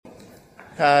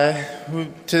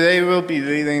Today we'll be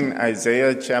reading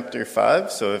Isaiah chapter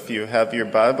 5, so if you have your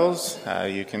Bibles,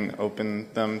 you can open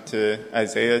them to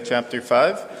Isaiah chapter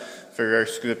 5 for our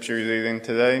scripture reading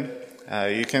today.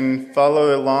 You can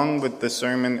follow along with the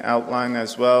sermon outline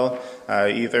as well,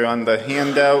 either on the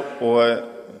handout or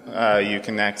you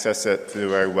can access it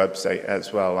through our website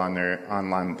as well on our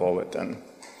online bulletin.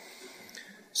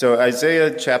 So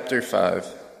Isaiah chapter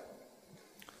 5.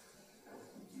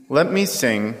 Let me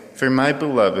sing for my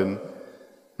beloved,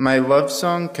 my love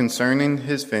song concerning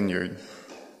his vineyard.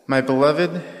 My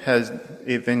beloved has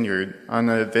a vineyard on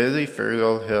a very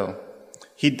fertile hill.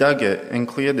 He dug it and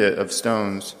cleared it of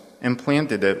stones and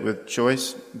planted it with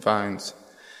choice vines.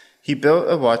 He built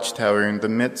a watchtower in the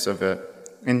midst of it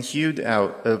and hewed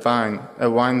out a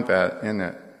wine vat in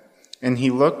it. And he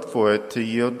looked for it to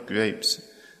yield grapes,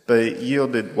 but it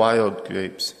yielded wild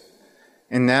grapes.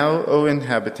 And now, O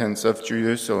inhabitants of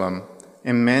Jerusalem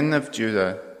and men of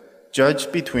Judah, judge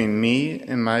between me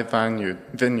and my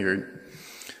vineyard.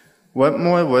 What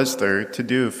more was there to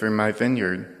do for my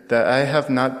vineyard that I have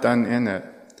not done in it?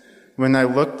 When I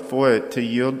looked for it to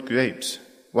yield grapes,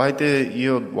 why did it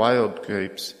yield wild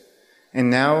grapes? And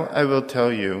now I will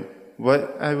tell you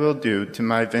what I will do to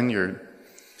my vineyard.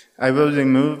 I will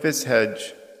remove its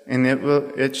hedge, and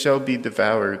it shall be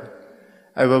devoured.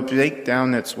 I will break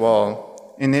down its wall,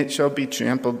 and it shall be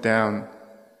trampled down.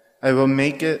 I will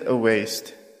make it a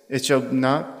waste. It shall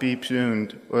not be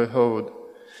pruned or hoed,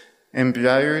 and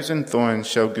briars and thorns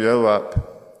shall grow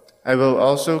up. I will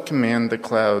also command the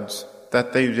clouds,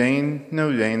 that they rain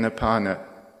no rain upon it.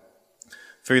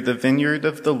 For the vineyard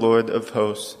of the Lord of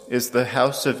hosts is the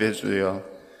house of Israel,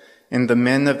 and the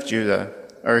men of Judah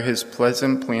are his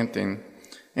pleasant planting.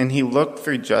 And he looked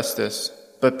for justice,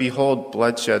 but behold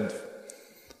bloodshed,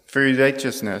 for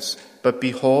righteousness, but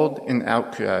behold an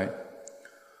outcry.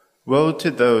 Woe to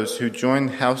those who join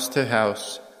house to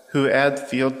house, who add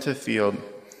field to field,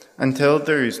 until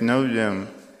there is no room,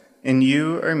 and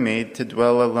you are made to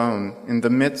dwell alone in the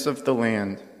midst of the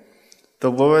land.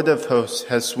 The Lord of hosts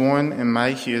has sworn in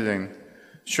my hearing,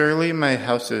 surely my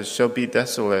houses shall be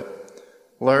desolate,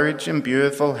 large and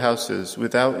beautiful houses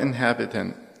without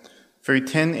inhabitant. For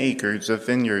 10 acres of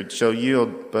vineyard shall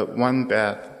yield but one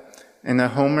bath, and a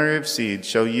homer of seed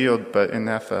shall yield but an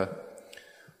ephah.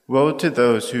 Woe to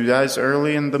those who rise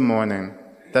early in the morning,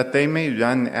 that they may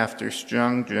run after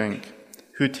strong drink,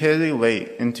 who tarry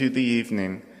late into the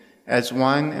evening, as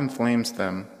wine inflames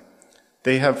them.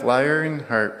 They have lyre and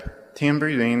harp,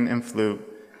 tambourine and flute,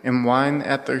 and wine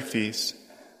at their feasts,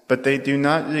 but they do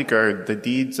not regard the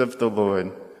deeds of the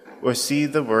Lord, or see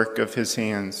the work of his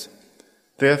hands.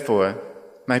 Therefore,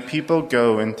 my people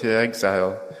go into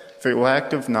exile for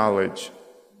lack of knowledge.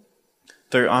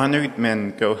 Their honored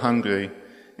men go hungry,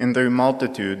 and their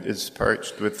multitude is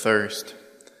parched with thirst.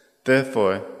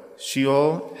 Therefore,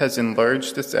 Sheol has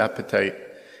enlarged its appetite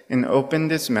and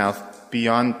opened its mouth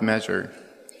beyond measure.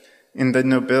 And the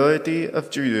nobility of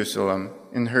Jerusalem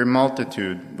and her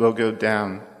multitude will go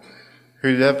down,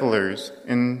 her revelers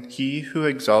and he who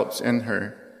exalts in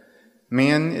her.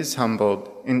 Man is humbled,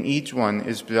 and each one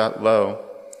is brought low,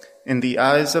 and the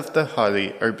eyes of the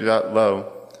haughty are brought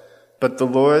low. But the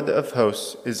Lord of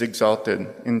hosts is exalted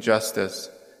in justice,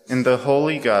 and the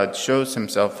holy God shows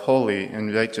himself holy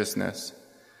in righteousness.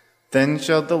 Then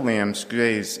shall the lambs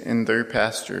graze in their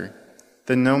pasture.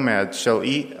 The nomads shall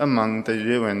eat among the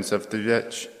ruins of the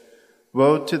rich.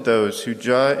 Woe to those who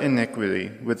draw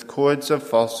iniquity with cords of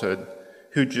falsehood,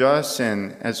 who draw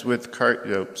sin as with cart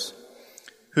ropes,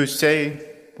 who say,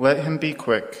 let him be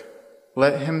quick,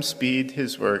 let him speed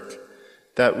his work,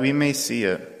 that we may see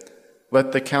it.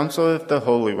 Let the counsel of the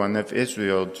Holy One of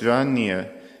Israel draw near,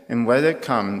 and let it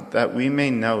come that we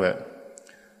may know it.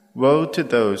 Woe to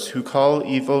those who call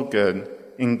evil good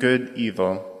and good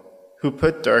evil, who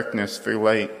put darkness for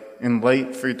light and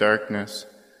light for darkness,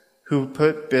 who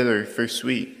put bitter for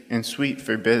sweet and sweet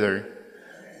for bitter.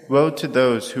 Woe to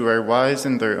those who are wise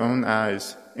in their own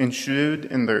eyes and shrewd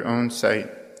in their own sight.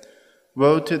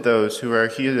 Woe to those who are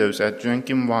heroes at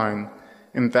drinking wine,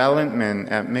 and valiant men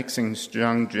at mixing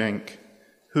strong drink,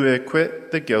 who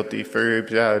acquit the guilty for a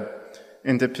bribe,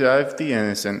 and deprive the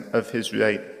innocent of his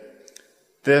right.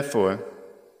 Therefore,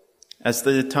 as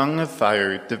the tongue of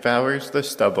fire devours the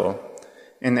stubble,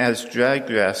 and as dry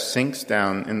grass sinks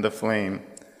down in the flame,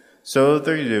 so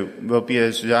their root will be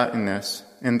as rottenness,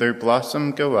 and their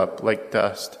blossom go up like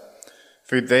dust.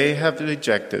 For they have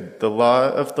rejected the law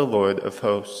of the Lord of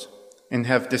hosts, and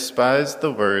have despised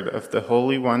the word of the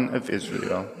Holy One of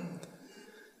Israel.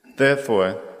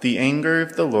 Therefore, the anger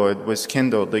of the Lord was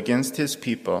kindled against his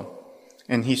people,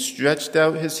 and he stretched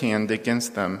out his hand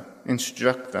against them, and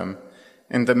struck them,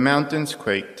 and the mountains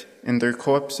quaked, and their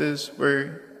corpses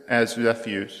were as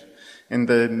refuse in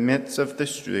the midst of the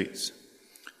streets.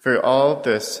 For all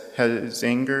this his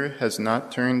anger has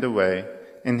not turned away,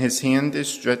 and his hand is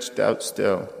stretched out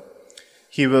still.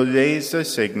 He will raise a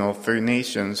signal for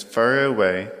nations far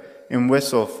away, and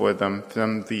whistle for them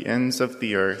from the ends of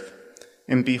the earth.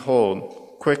 And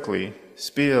behold, quickly,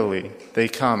 speedily, they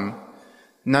come.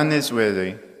 None is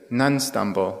weary, none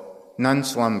stumble, none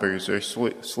slumbers or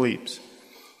sleeps.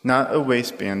 Not a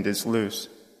waistband is loose,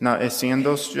 not a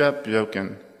sandal strap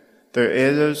broken. Their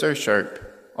arrows are sharp,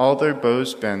 all their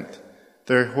bows bent.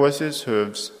 Their horses'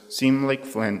 hooves seem like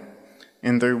flint,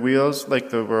 and their wheels like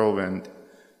the whirlwind.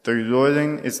 Their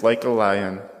roaring is like a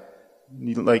lion.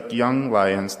 Like young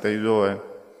lions they roar.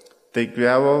 They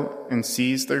growl and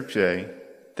seize their prey.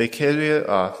 They carry it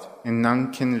off, and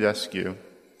none can rescue.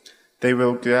 They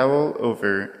will growl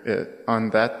over it on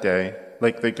that day,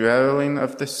 like the growling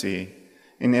of the sea.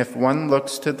 And if one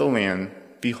looks to the land,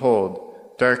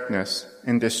 behold, darkness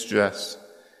and distress,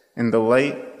 and the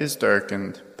light is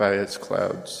darkened by its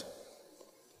clouds.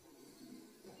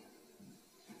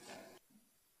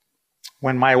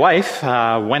 When my wife,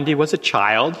 Wendy, was a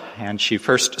child, and she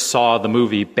first saw the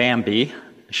movie Bambi,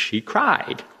 she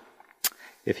cried.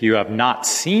 If you have not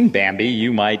seen Bambi,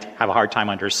 you might have a hard time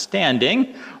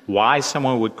understanding why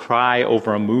someone would cry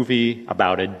over a movie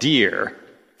about a deer.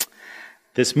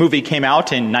 This movie came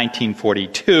out in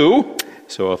 1942,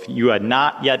 so if you had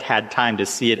not yet had time to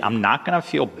see it, I'm not going to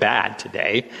feel bad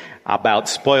today about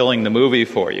spoiling the movie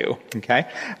for you, okay?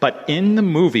 But in the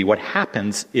movie, what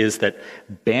happens is that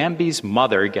Bambi's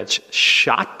mother gets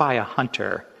shot by a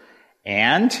hunter,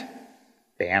 and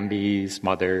Bambi's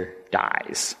mother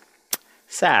dies.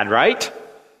 Sad, right?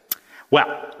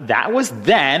 Well, that was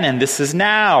then, and this is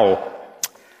now.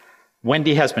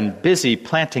 Wendy has been busy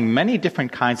planting many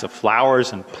different kinds of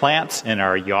flowers and plants in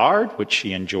our yard, which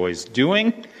she enjoys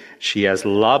doing. She has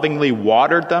lovingly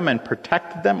watered them and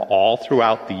protected them all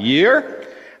throughout the year.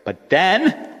 But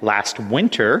then, last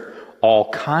winter,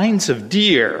 all kinds of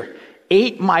deer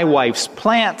ate my wife's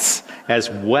plants as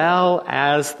well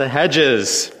as the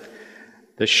hedges.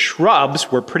 The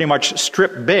shrubs were pretty much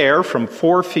stripped bare from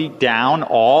 4 feet down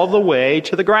all the way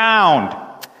to the ground.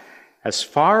 As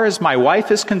far as my wife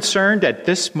is concerned at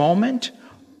this moment,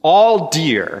 all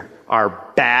deer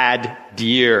are bad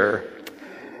deer.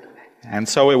 And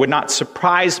so it would not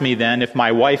surprise me then if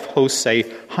my wife hosts a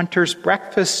hunter's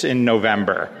breakfast in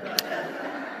November.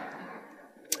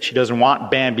 She doesn't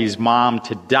want Bambi's mom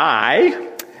to die,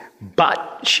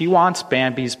 but she wants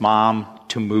Bambi's mom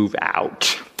to move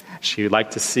out. She would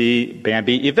like to see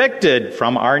Bambi evicted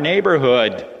from our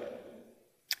neighborhood.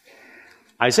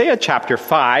 Isaiah chapter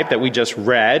 5 that we just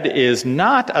read is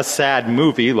not a sad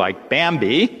movie like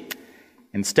Bambi.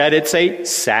 Instead, it's a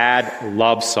sad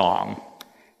love song.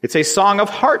 It's a song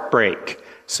of heartbreak.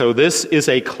 So this is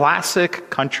a classic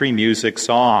country music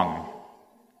song.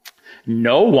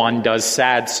 No one does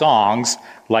sad songs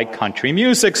like country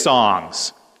music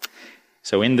songs.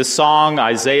 So in the song,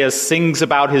 Isaiah sings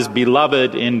about his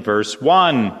beloved in verse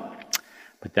 1.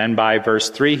 But then by verse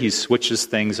 3, he switches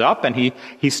things up and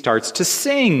he starts to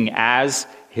sing as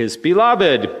his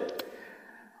beloved.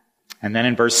 And then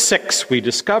in verse 6, we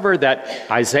discover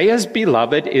that Isaiah's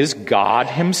beloved is God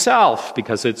himself,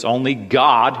 because it's only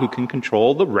God who can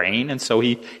control the rain, and so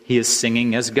he is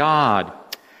singing as God.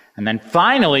 And then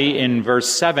finally, in verse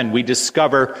 7, we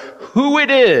discover who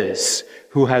it is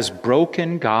who has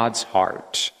broken God's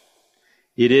heart.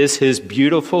 It is his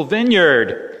beautiful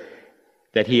vineyard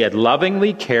that he had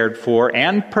lovingly cared for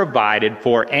and provided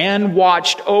for and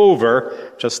watched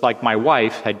over, just like my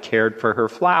wife had cared for her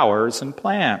flowers and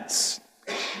plants.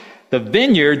 The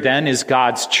vineyard, then, is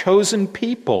God's chosen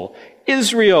people,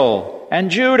 Israel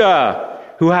and Judah,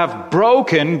 who have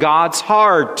broken God's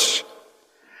heart.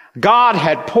 God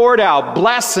had poured out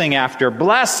blessing after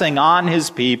blessing on his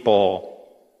people,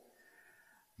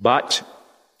 but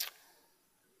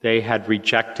they had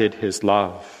rejected his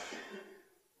love.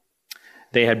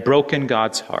 They had broken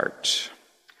God's heart.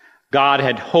 God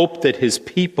had hoped that his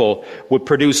people would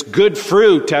produce good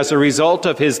fruit as a result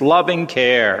of his loving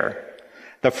care,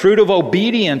 the fruit of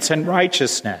obedience and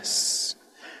righteousness.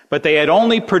 But they had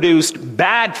only produced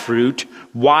bad fruit,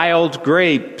 wild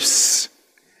grapes.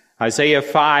 Isaiah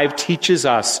 5 teaches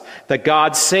us that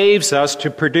God saves us to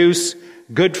produce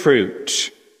good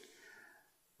fruit.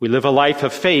 We live a life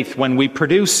of faith when we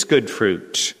produce good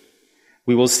fruit.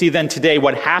 We will see then today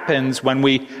what happens when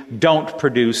we don't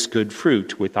produce good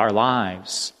fruit with our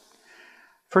lives.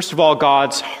 First of all,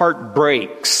 God's heart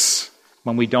breaks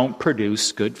when we don't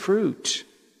produce good fruit.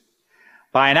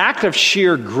 By an act of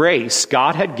sheer grace,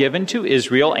 God had given to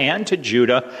Israel and to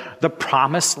Judah the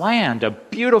promised land, a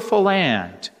beautiful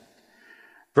land.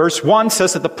 Verse 1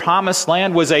 says that the promised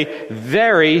land was a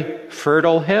very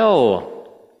fertile hill.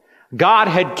 God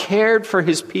had cared for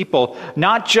his people,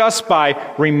 not just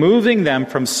by removing them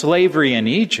from slavery in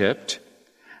Egypt,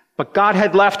 but God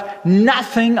had left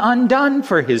nothing undone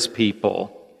for his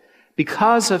people.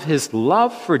 Because of his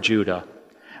love for Judah,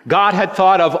 God had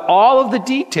thought of all of the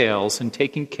details in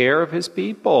taking care of his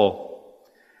people.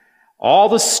 All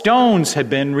the stones had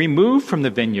been removed from the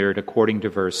vineyard, according to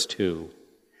verse 2.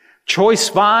 Choice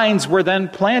vines were then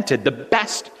planted, the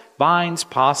best vines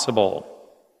possible.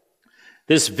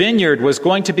 This vineyard was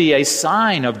going to be a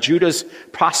sign of Judah's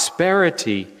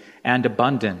prosperity and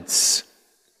abundance.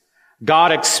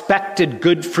 God expected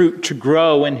good fruit to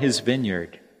grow in his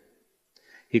vineyard.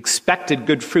 He expected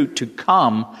good fruit to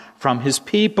come from his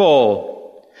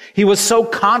people. He was so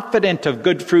confident of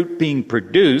good fruit being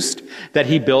produced that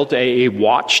he built a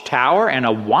watchtower and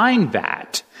a wine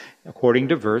vat, according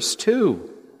to verse 2.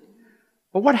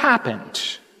 But what happened?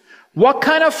 What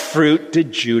kind of fruit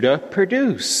did Judah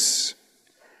produce?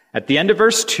 At the end of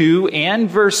verse 2 and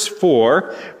verse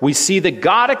 4, we see that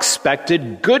God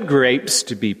expected good grapes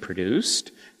to be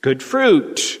produced, good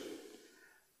fruit.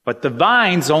 But the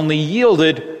vines only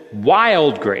yielded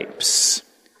wild grapes.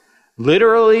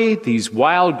 Literally, these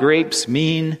wild grapes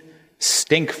mean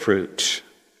stink fruit.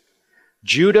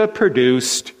 Judah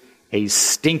produced a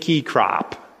stinky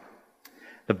crop.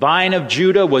 The vine of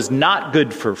Judah was not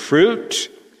good for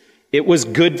fruit. It was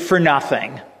good for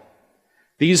nothing.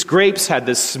 These grapes had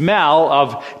the smell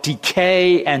of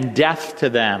decay and death to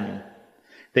them.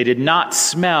 They did not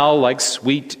smell like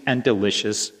sweet and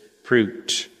delicious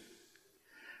fruit.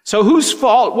 So whose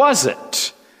fault was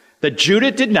it that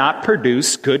Judah did not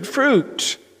produce good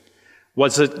fruit?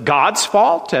 Was it God's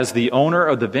fault as the owner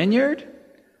of the vineyard?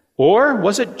 Or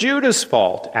was it Judah's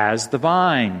fault as the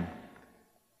vine?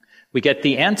 We get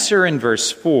the answer in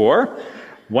verse 4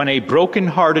 when a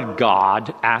broken-hearted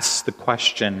God asks the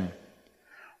question,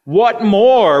 "What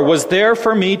more was there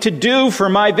for me to do for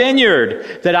my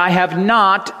vineyard that I have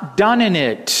not done in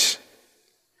it?"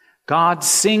 God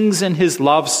sings in his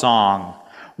love song,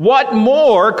 "What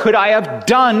more could I have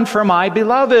done for my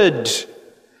beloved?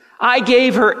 I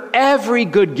gave her every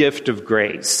good gift of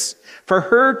grace for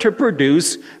her to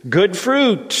produce good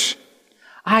fruit.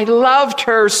 I loved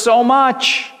her so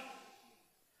much.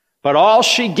 But all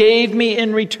she gave me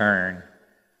in return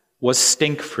was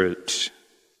stink fruit."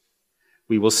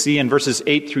 We will see in verses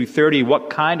 8 through 30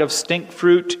 what kind of stink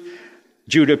fruit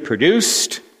Judah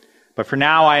produced. But for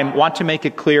now, I want to make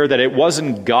it clear that it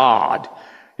wasn't God.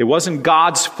 It wasn't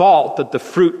God's fault that the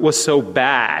fruit was so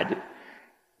bad.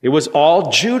 It was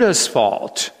all Judah's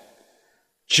fault.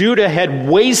 Judah had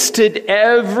wasted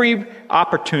every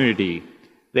opportunity.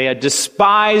 They had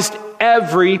despised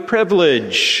every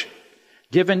privilege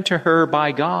given to her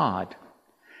by God.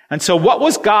 And so what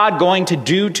was God going to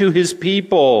do to his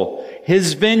people,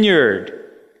 his vineyard?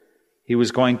 He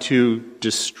was going to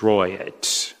destroy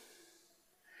it.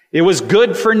 It was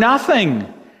good for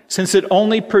nothing, since it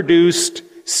only produced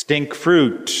stink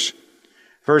fruit.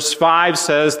 Verse 5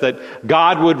 says that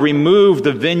God would remove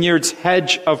the vineyard's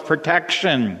hedge of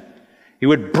protection. He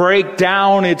would break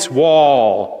down its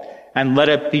wall and let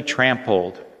it be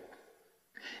trampled.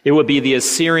 It would be the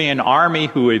Assyrian army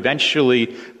who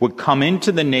eventually would come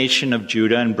into the nation of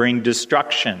Judah and bring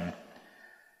destruction.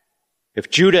 If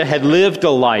Judah had lived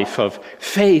a life of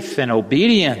faith and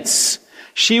obedience,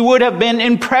 she would have been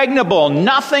impregnable.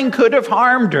 Nothing could have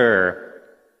harmed her.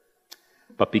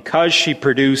 But because she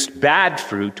produced bad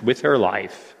fruit with her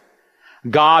life,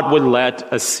 God would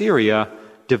let Assyria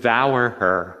devour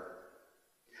her.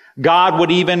 God would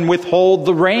even withhold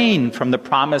the rain from the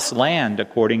promised land,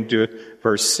 according to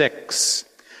verse 6,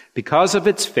 because of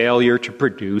its failure to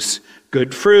produce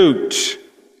good fruit.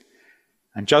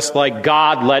 And just like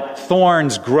God let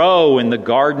thorns grow in the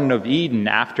Garden of Eden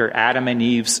after Adam and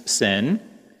Eve's sin,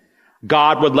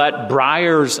 God would let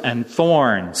briars and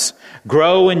thorns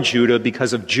grow in Judah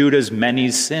because of Judah's many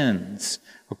sins,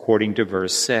 according to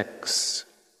verse 6.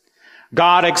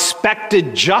 God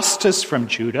expected justice from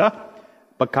Judah,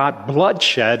 but got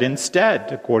bloodshed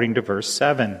instead, according to verse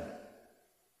 7.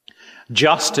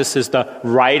 Justice is the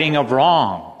righting of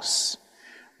wrongs,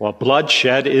 while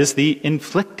bloodshed is the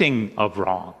inflicting of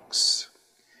wrongs.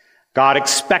 God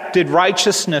expected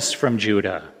righteousness from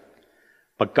Judah,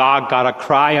 but God got a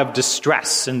cry of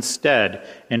distress instead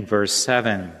in verse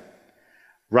 7.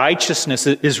 Righteousness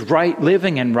is right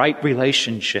living and right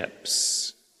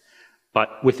relationships.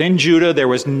 But within Judah, there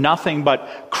was nothing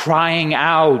but crying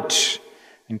out.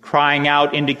 And crying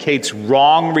out indicates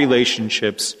wrong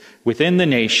relationships within the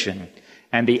nation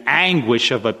and the anguish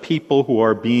of a people who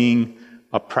are being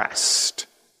oppressed.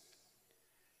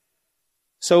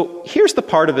 So here's the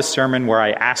part of the sermon where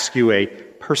I ask you a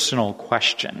personal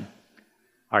question.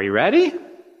 Are you ready?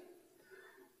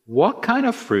 What kind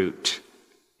of fruit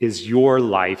is your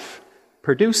life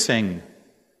producing?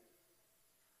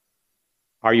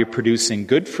 Are you producing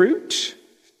good fruit?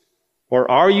 Or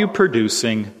are you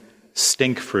producing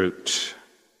stink fruit?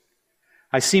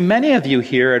 I see many of you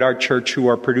here at our church who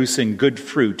are producing good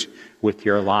fruit with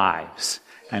your lives.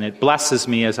 And it blesses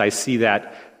me as I see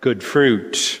that good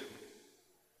fruit.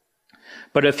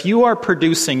 But if you are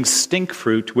producing stink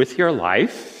fruit with your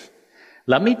life,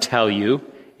 let me tell you,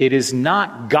 it is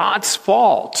not God's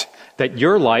fault that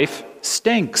your life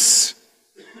stinks.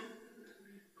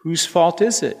 Whose fault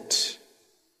is it?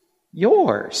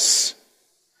 Yours.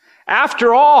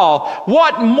 After all,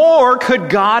 what more could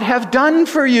God have done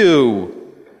for you?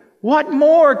 What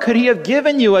more could he have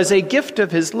given you as a gift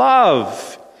of his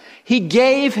love? He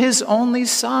gave his only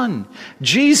Son,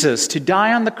 Jesus, to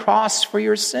die on the cross for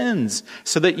your sins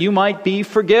so that you might be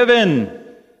forgiven.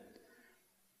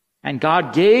 And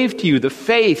God gave to you the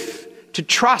faith to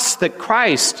trust that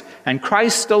Christ and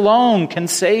Christ alone can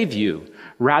save you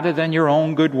rather than your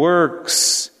own good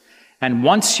works. And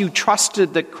once you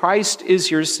trusted that Christ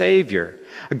is your Savior,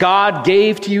 God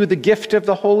gave to you the gift of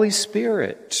the Holy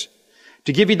Spirit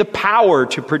to give you the power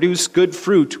to produce good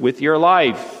fruit with your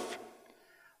life.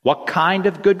 What kind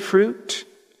of good fruit?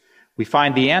 We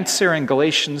find the answer in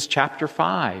Galatians chapter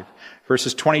 5,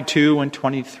 verses 22 and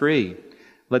 23.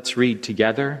 Let's read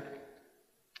together.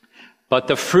 But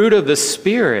the fruit of the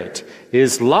Spirit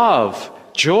is love,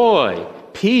 joy,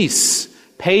 peace,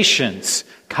 patience,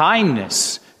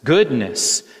 kindness,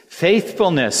 goodness,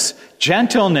 faithfulness,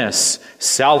 gentleness,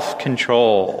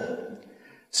 self-control.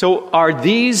 So are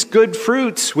these good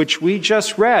fruits which we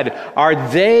just read, are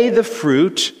they the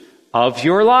fruit of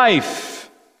your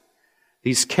life?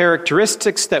 These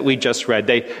characteristics that we just read,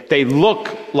 they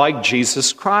look like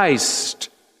Jesus Christ.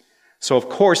 So of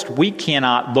course we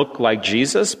cannot look like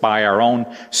Jesus by our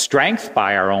own strength,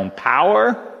 by our own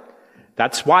power.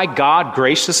 That's why God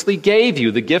graciously gave you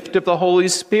the gift of the Holy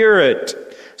Spirit,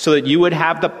 so that you would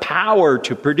have the power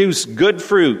to produce good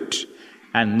fruit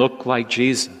and look like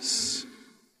Jesus.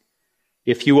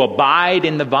 If you abide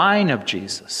in the vine of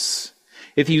Jesus,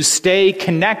 if you stay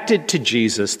connected to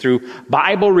Jesus through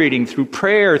Bible reading, through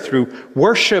prayer, through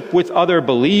worship with other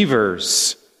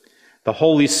believers, the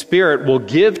Holy Spirit will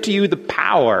give to you the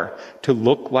power to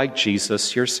look like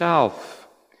Jesus yourself.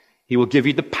 He will give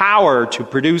you the power to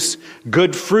produce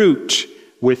good fruit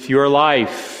with your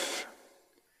life.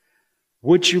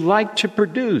 Would you like to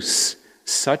produce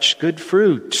such good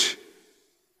fruit?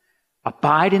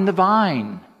 Abide in the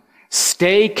vine.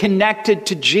 Stay connected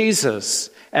to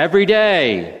Jesus every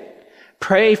day.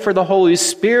 Pray for the Holy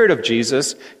Spirit of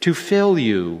Jesus to fill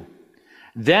you.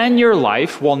 Then your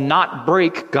life will not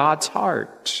break God's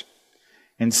heart.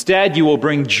 Instead, you will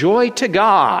bring joy to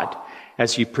God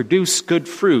as you produce good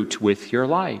fruit with your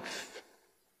life.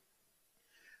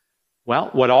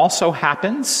 Well, what also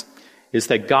happens is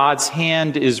that God's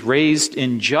hand is raised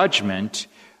in judgment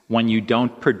when you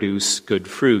don't produce good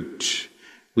fruit.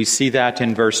 We see that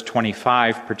in verse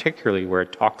 25 particularly, where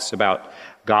it talks about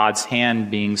God's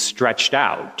hand being stretched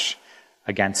out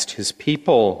against his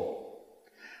people.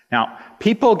 Now,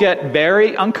 people get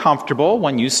very uncomfortable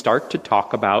when you start to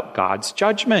talk about God's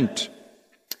judgment.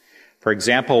 For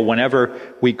example, whenever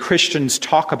we Christians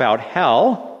talk about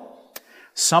hell,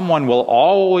 someone will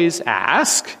always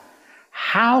ask,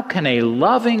 how can a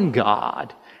loving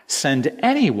God send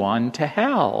anyone to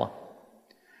hell?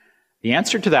 The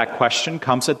answer to that question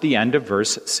comes at the end of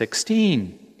verse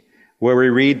 16, where we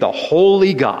read, the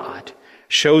holy God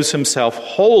shows himself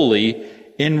holy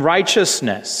in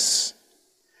righteousness.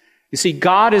 You see,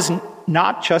 God is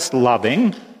not just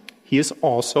loving, he is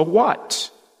also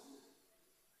what?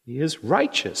 He is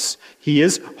righteous. He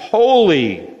is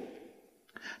holy.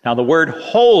 Now, the word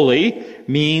holy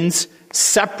means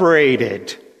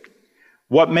separated.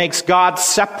 What makes God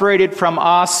separated from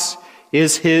us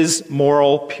is his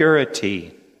moral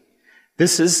purity.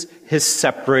 This is his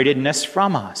separatedness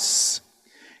from us.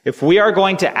 If we are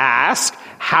going to ask,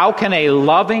 how can a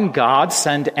loving God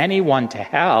send anyone to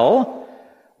hell?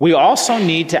 We also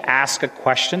need to ask a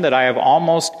question that I have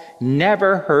almost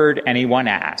never heard anyone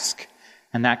ask.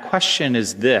 And that question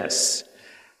is this: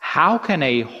 how can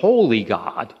a holy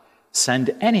God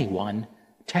send anyone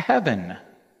to heaven?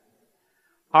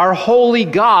 Our holy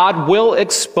God will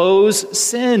expose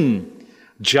sin.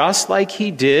 Just like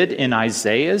he did in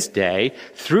Isaiah's day,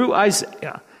 through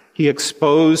Isaiah, he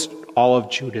exposed all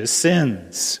of Judah's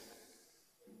sins.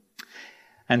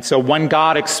 And so when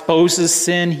God exposes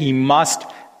sin, he must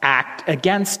act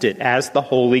against it as the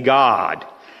holy God.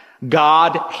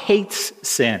 God hates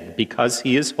sin because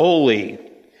he is holy.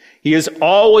 He is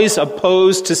always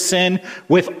opposed to sin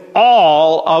with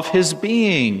all of his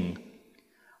being.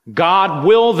 God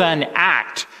will then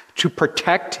act to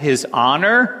protect his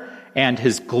honor and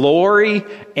his glory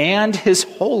and his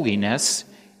holiness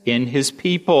in his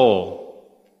people.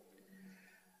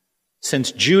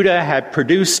 Since Judah had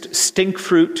produced stink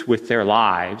fruit with their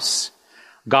lives,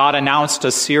 God announced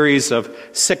a series of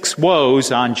 6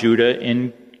 woes on Judah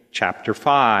in chapter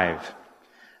 5.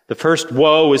 The first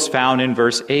woe is found in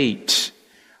verse 8.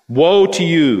 Woe to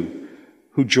you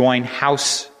who join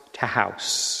house to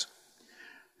house.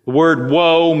 The word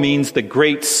woe means that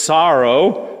great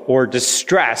sorrow or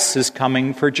distress is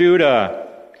coming for Judah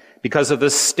because of the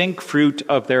stink fruit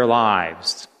of their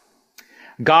lives.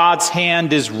 God's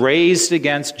hand is raised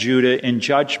against Judah in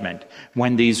judgment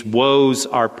when these woes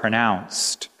are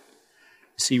pronounced.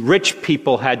 See, rich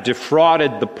people had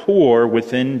defrauded the poor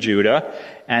within Judah,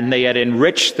 and they had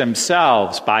enriched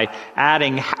themselves by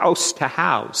adding house to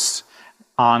house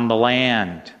on the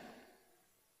land.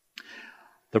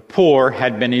 The poor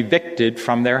had been evicted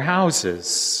from their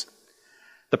houses.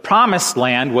 The promised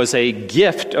land was a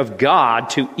gift of God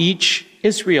to each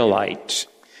Israelite.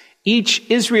 Each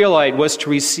Israelite was to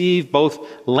receive both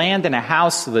land and a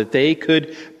house so that they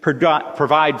could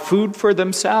provide food for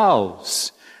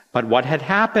themselves. But what had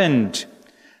happened?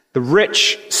 The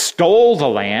rich stole the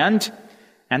land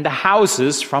and the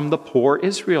houses from the poor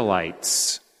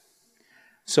Israelites.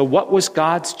 So what was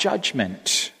God's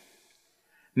judgment?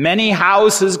 Many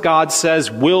houses, God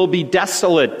says, will be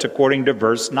desolate, according to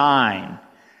verse 9.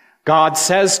 God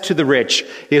says to the rich,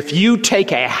 if you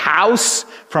take a house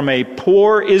from a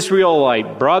poor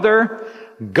Israelite brother,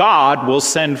 God will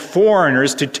send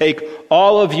foreigners to take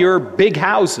all of your big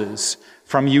houses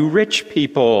from you rich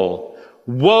people.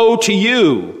 Woe to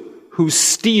you who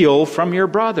steal from your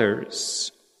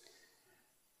brothers.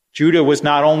 Judah was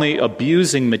not only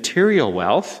abusing material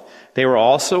wealth, they were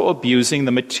also abusing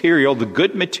the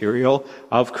good material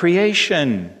of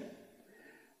creation.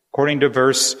 According to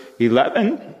verse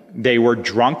 11, they were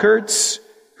drunkards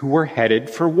who were headed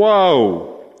for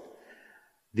woe.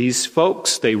 These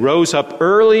folks, they rose up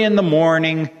early in the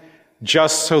morning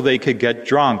just so they could get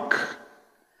drunk.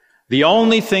 The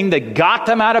only thing that got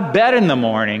them out of bed in the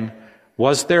morning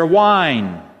was their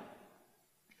wine.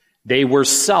 They were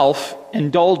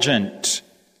self-indulgent.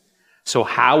 So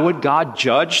how would God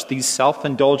judge these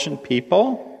self-indulgent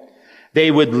people?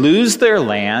 They would lose their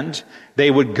land, they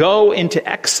would go into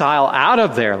exile out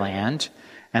of their land,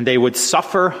 and they would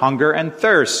suffer hunger and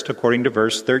thirst, according to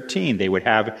verse 13. They would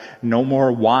have no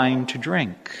more wine to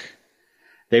drink.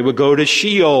 They would go to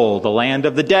Sheol, the land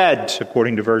of the dead,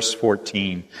 according to verse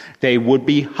 14. They would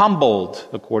be humbled,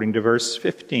 according to verse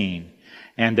 15.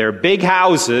 And their big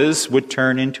houses would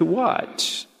turn into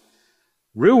what?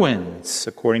 Ruins,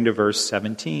 according to verse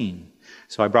 17.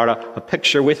 So I brought a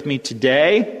picture with me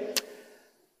today.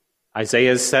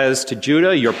 Isaiah says to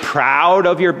Judah, you're proud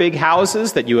of your big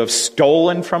houses that you have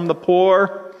stolen from the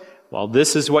poor. Well,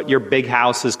 this is what your big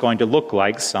house is going to look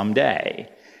like someday.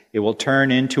 It will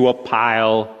turn into a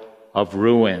pile of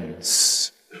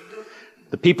ruins.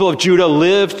 The people of Judah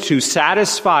lived to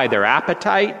satisfy their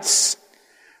appetites,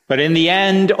 but in the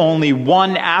end, only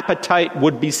one appetite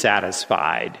would be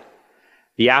satisfied.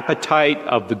 The appetite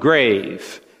of the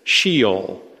grave,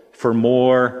 Sheol, for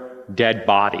more dead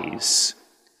bodies.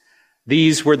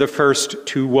 These were the first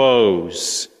 2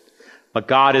 woes. But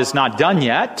God is not done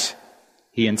yet.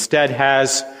 He instead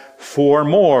has 4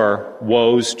 more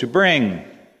woes to bring.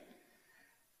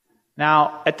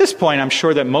 Now, at this point, I'm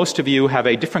sure that most of you have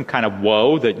a different kind of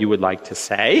woe that you would like to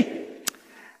say.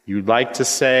 You'd like to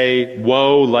say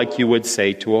woe like you would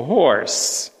say to a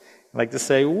horse. You'd like to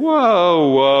say, whoa,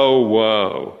 whoa,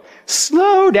 whoa.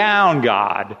 Slow down,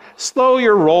 God. Slow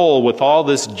your roll with all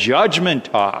this judgment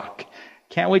talk.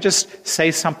 Can't we just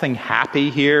say something happy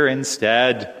here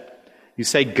instead? You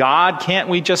say, God, can't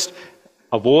we just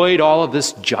avoid all of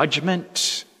this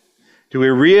judgment? Do we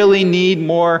really need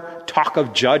more talk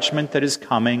of judgment that is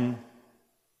coming?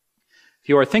 If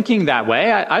you are thinking that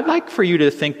way, I'd like for you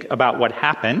to think about what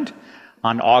happened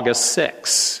on August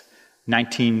 6,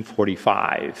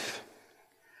 1945.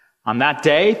 On that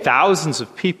day, thousands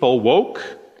of people woke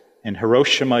in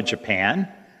Hiroshima, Japan,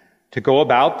 to go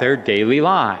about their daily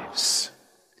lives.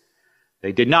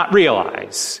 They did not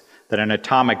realize that an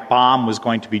atomic bomb was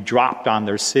going to be dropped on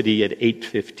their city at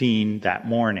 8:15 that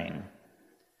morning.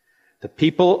 The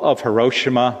people of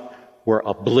Hiroshima were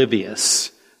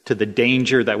oblivious to the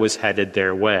danger that was headed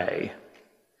their way.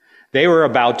 They were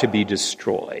about to be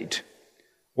destroyed,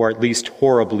 or at least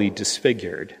horribly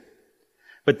disfigured.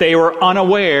 But they were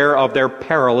unaware of their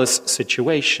perilous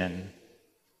situation.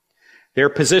 Their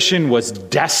position was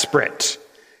desperate,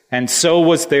 and so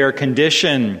was their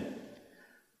condition.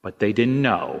 But they didn't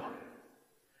know.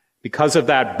 Because of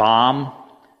that bomb,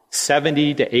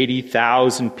 70 to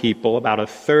 80,000 people, about a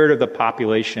third of the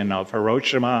population of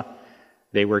Hiroshima,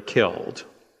 they were killed.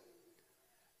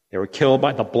 They were killed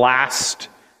by the blast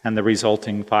and the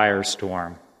resulting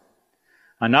firestorm.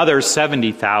 Another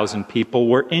 70,000 people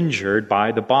were injured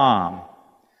by the bomb.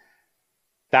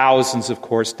 Thousands, of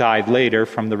course, died later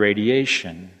from the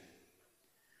radiation.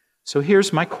 So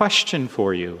here's my question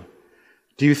for you.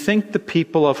 Do you think the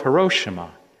people of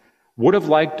Hiroshima would have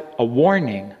liked a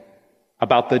warning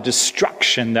about the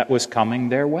destruction that was coming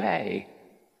their way?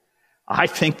 I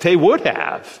think they would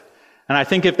have. And I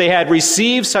think if they had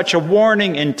received such a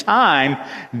warning in time,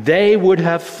 they would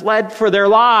have fled for their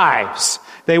lives.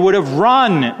 They would have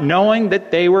run, knowing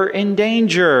that they were in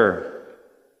danger.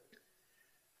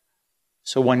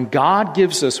 So when God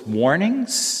gives us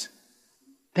warnings,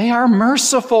 they are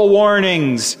merciful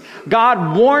warnings.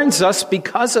 God warns us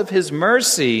because of his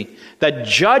mercy that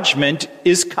judgment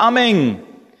is coming,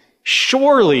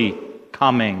 surely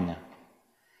coming.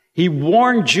 He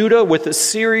warned Judah with a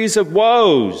series of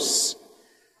woes.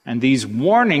 And these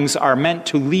warnings are meant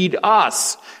to lead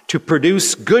us to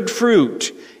produce good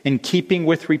fruit in keeping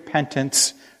with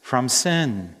repentance from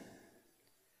sin.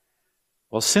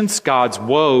 Well, since God's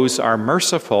woes are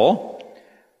merciful,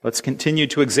 let's continue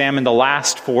to examine the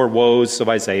last 4 woes of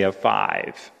Isaiah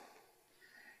 5.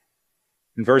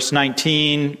 In verse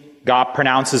 19, God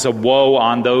pronounces a woe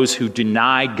on those who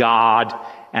deny God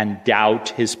and doubt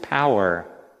his power.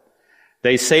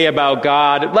 They say about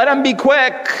God, "Let him be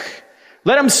quick.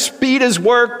 Let him speed his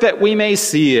work that we may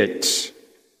see it."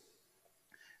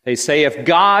 They say, if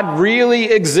God really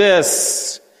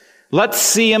exists, let's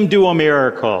see him do a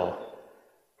miracle.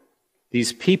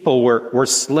 These people were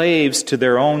slaves to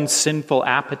their own sinful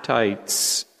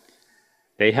appetites.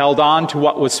 They held on to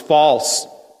what was false.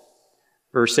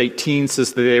 Verse 18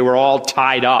 says that they were all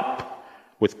tied up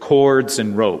with cords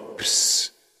and ropes.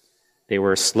 They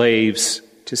were slaves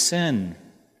to sin.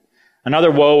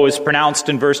 Another woe is pronounced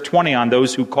in verse 20 on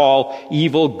those who call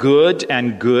evil good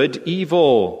and good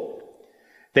evil.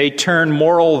 They turn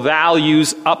moral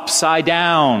values upside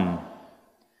down.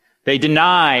 They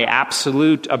deny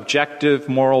absolute, objective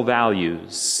moral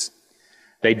values.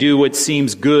 They do what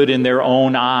seems good in their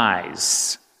own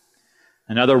eyes.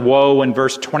 Another woe in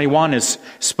verse 21 is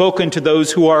spoken to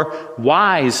those who are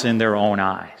wise in their own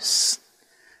eyes.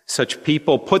 Such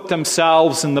people put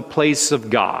themselves in the place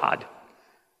of God.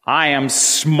 I am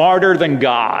smarter than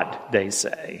God, they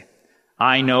say.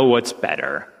 I know what's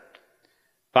better.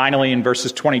 Finally, in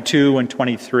verses 22 and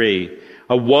 23,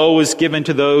 a woe is given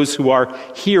to those who are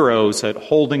heroes at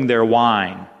holding their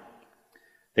wine.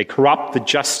 They corrupt the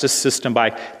justice system by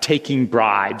taking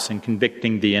bribes and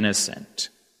convicting the innocent.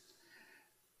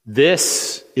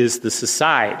 This is the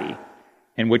society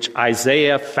in which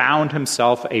Isaiah found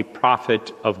himself a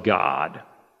prophet of God.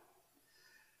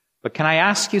 But can I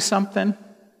ask you something?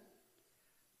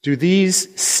 Do these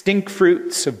stink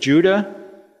fruits of Judah,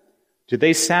 do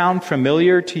they sound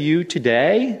familiar to you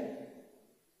today?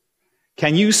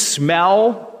 Can you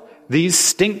smell these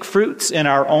stink fruits in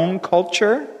our own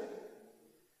culture?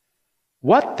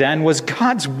 What then was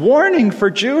God's warning for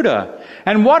Judah?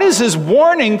 And what is his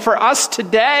warning for us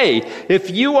today? If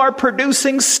you are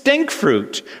producing stink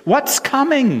fruit, what's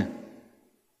coming?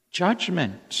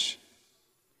 Judgment.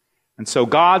 And so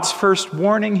God's first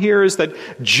warning here is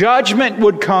that judgment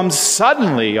would come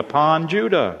suddenly upon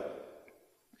Judah.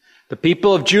 The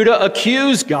people of Judah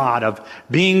accuse God of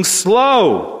being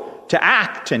slow to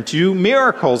act and to do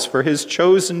miracles for his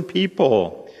chosen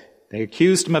people. They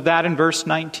accused him of that in verse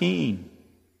 19.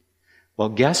 Well,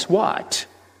 guess what?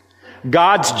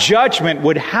 God's judgment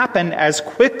would happen as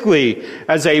quickly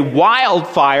as a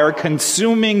wildfire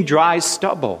consuming dry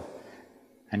stubble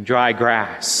and dry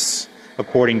grass,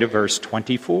 according to verse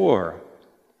 24.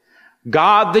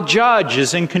 God the judge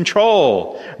is in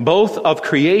control, both of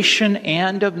creation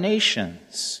and of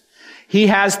nations. He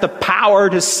has the power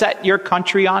to set your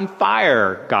country on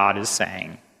fire, God is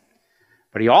saying.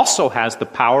 But he also has the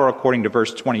power, according to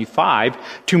verse 25,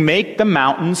 to make the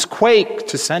mountains quake,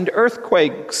 to send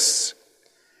earthquakes.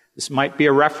 This might be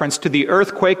a reference to the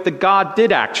earthquake that God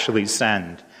did actually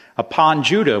send upon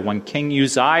Judah when King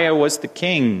Uzziah was the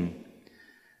king.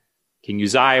 King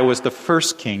Uzziah was the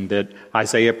first king that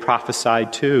Isaiah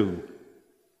prophesied to.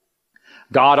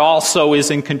 God also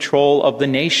is in control of the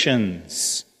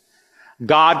nations.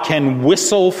 God can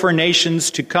whistle for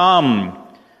nations to come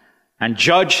and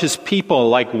judge his people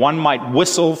like one might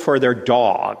whistle for their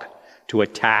dog to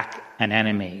attack an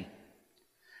enemy.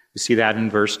 We see that in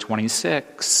verse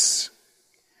 26.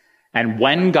 And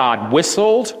when God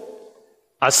whistled,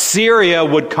 Assyria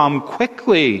would come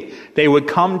quickly. They would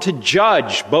come to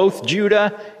judge both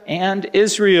Judah and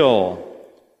Israel.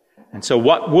 And so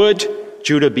what would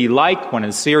Judah be like when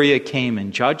Assyria came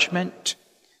in judgment?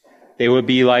 They would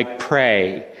be like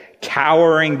prey,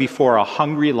 cowering before a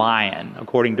hungry lion,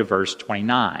 according to verse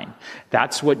 29.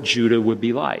 That's what Judah would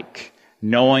be like,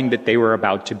 knowing that they were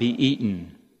about to be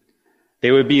eaten.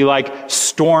 They would be like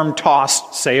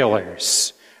storm-tossed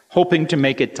sailors, hoping to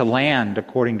make it to land,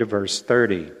 according to verse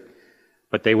 30.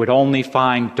 But they would only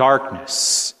find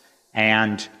darkness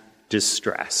and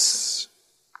distress.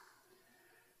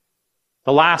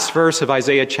 The last verse of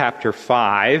Isaiah chapter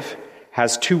 5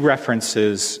 has two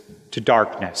references to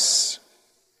darkness.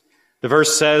 The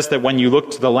verse says that when you look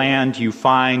to the land, you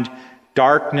find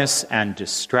darkness and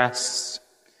distress.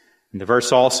 And the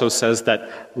verse also says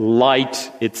that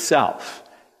light itself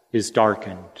is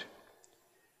darkened.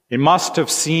 It must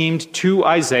have seemed to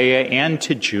Isaiah and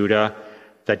to Judah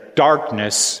that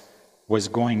darkness was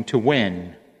going to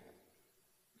win.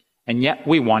 And yet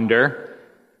we wonder,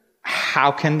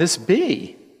 how can this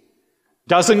be?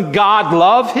 Doesn't God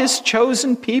love his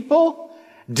chosen people?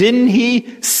 Didn't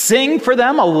he sing for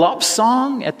them a love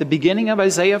song at the beginning of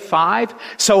Isaiah 5?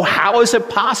 So how is it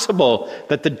possible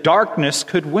that the darkness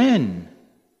could win?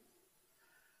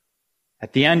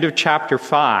 At the end of chapter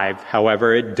 5,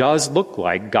 however, it does look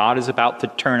like God is about to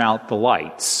turn out the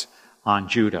lights on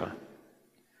Judah.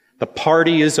 The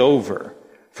party is over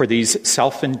for these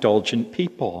self-indulgent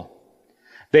people.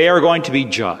 They are going to be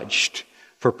judged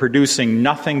for producing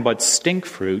nothing but stink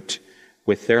fruit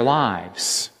with their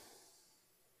lives.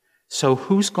 So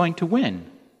who's going to win?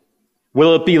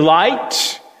 Will it be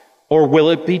light or will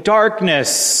it be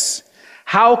darkness?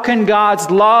 How can God's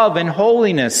love and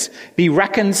holiness be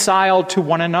reconciled to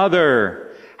one another?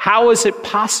 How is it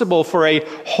possible for a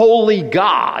holy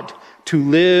God to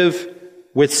live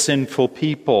with sinful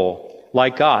people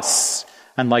like us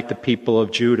and like the people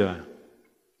of Judah?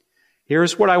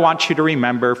 Here's what I want you to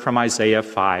remember from Isaiah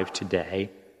 5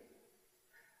 today.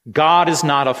 God is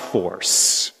not a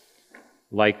force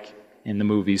like in the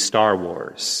movie Star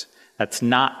Wars. That's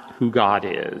not who God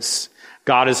is.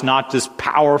 God is not this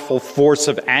powerful force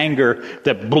of anger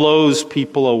that blows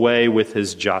people away with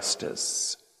his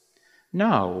justice.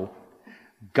 No,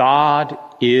 God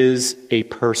is a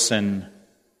person.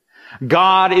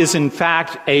 God is in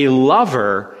fact a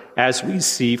lover, as we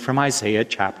see from Isaiah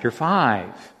chapter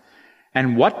 5.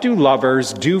 And what do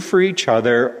lovers do for each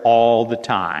other all the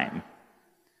time?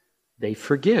 They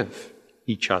forgive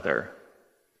each other.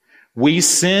 We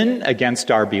sin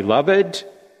against our beloved,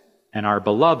 and our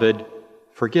beloved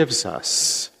forgives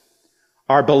us.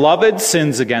 Our beloved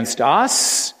sins against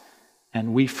us,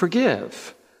 and we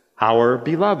forgive our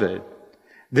beloved.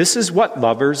 This is what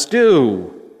lovers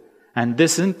do. And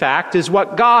this, in fact, is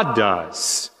what God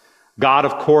does. God,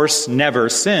 of course, never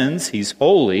sins. He's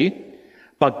holy.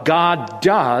 But God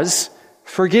does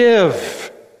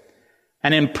forgive.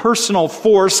 An impersonal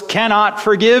force cannot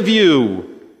forgive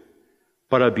you.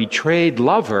 But a betrayed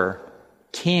lover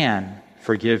can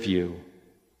forgive you.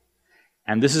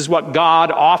 And this is what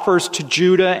God offers to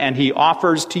Judah and he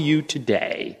offers to you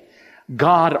today.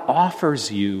 God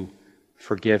offers you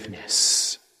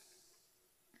forgiveness.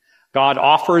 God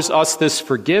offers us this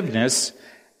forgiveness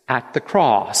at the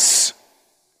cross.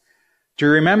 Do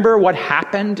you remember what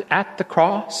happened at the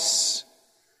cross?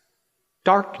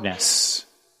 Darkness.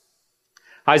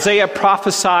 Isaiah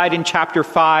prophesied in chapter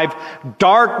 5,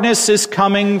 darkness is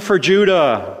coming for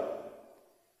Judah.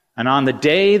 And on the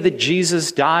day that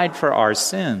Jesus died for our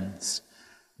sins,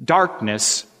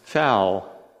 darkness fell.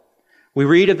 We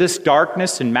read of this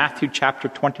darkness in Matthew chapter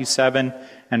 27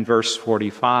 and verse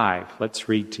 45. Let's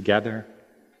read together.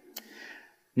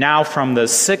 Now from the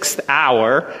 6th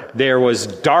hour there was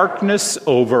darkness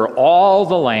over all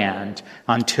the land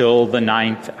until the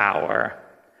 9th hour.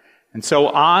 And so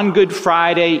on Good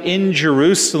Friday in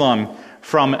Jerusalem,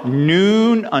 from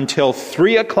noon until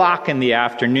 3 o'clock in the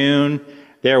afternoon,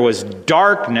 there was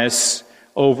darkness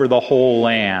over the whole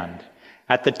land.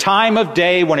 At the time of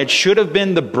day when it should have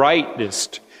been the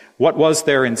brightest, what was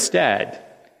there instead?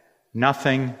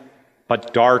 Nothing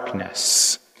but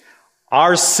darkness.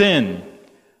 Our sin,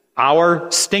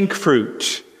 our stink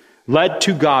fruit, led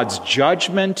to God's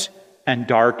judgment and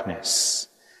darkness.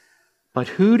 But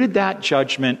who did that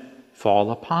judgment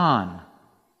fall upon?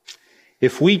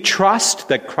 If we trust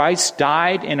that Christ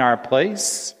died in our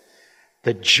place,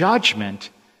 the judgment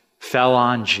fell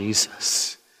on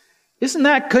Jesus. Isn't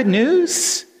that good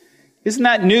news? Isn't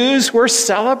that news worth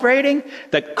celebrating?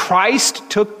 That Christ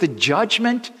took the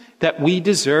judgment that we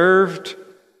deserved?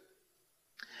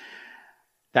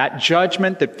 That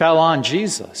judgment that fell on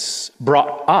Jesus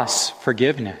brought us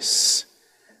forgiveness.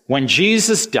 When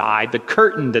Jesus died, the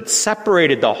curtain that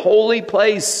separated the holy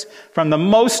place from the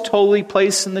most holy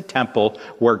place in the temple,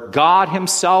 where God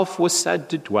himself was said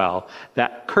to dwell,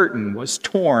 that curtain was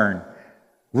torn,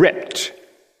 ripped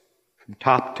from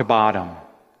top to bottom.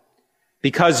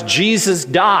 Because Jesus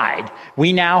died,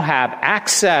 we now have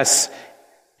access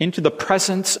into the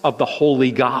presence of the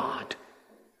holy God.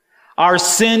 Our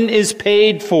sin is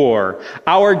paid for.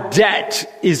 Our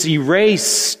debt is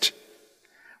erased.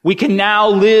 We can now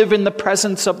live in the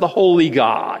presence of the holy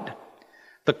God.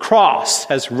 The cross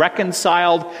has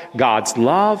reconciled God's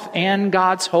love and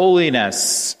God's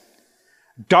holiness.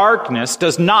 Darkness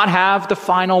does not have the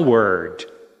final word.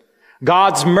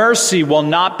 God's mercy will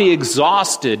not be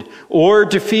exhausted or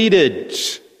defeated.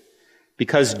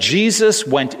 Because Jesus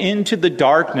went into the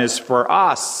darkness for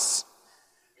us,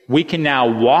 we can now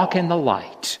walk in the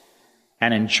light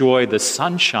and enjoy the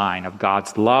sunshine of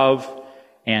God's love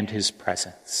and his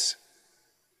presence.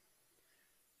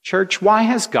 Church, why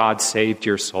has God saved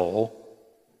your soul?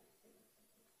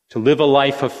 To live a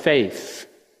life of faith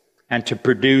and to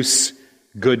produce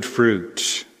good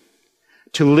fruit.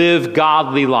 To live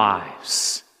godly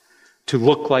lives. To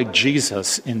look like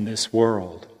Jesus in this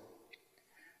world.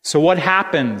 So what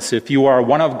happens if you are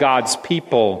one of God's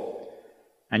people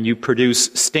and you produce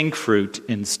stink fruit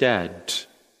instead?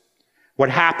 What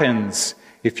happens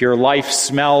if your life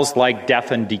smells like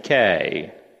death and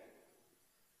decay?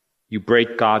 You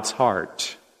break God's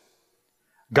heart.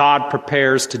 God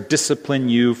prepares to discipline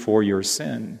you for your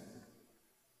sin.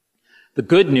 The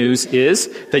good news is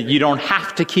that you don't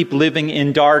have to keep living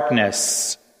in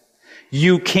darkness.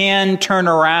 You can turn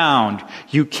around.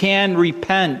 You can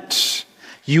repent.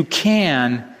 You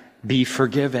can be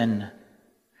forgiven.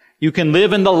 You can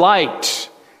live in the light.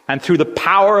 And through the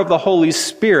power of the Holy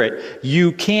Spirit,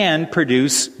 you can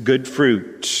produce good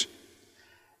fruit.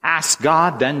 Ask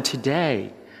God then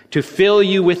today to fill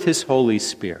you with his Holy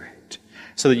Spirit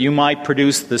so that you might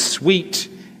produce the sweet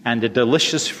and the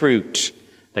delicious fruit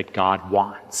that God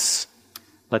wants.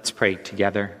 Let's pray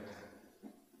together.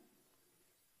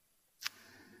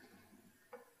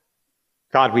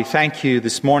 God, we thank you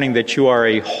this morning that you are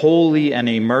a holy and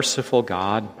a merciful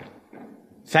God.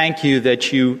 Thank you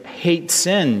that you hate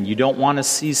sin. You don't want to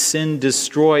see sin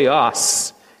destroy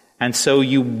us. And so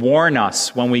you warn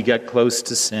us when we get close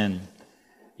to sin.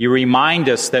 You remind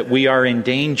us that we are in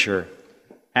danger.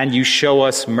 And you show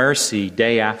us mercy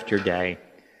day after day.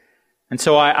 And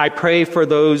so I pray for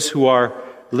those who are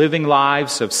living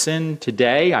lives of sin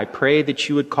today. I pray that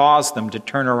you would cause them to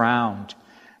turn around.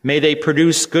 May they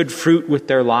produce good fruit with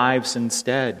their lives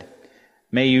instead.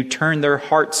 May you turn their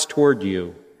hearts toward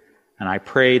you. And I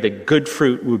pray that good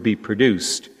fruit would be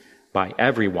produced by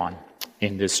everyone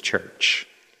in this church.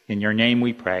 In your name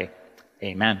we pray.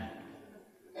 Amen.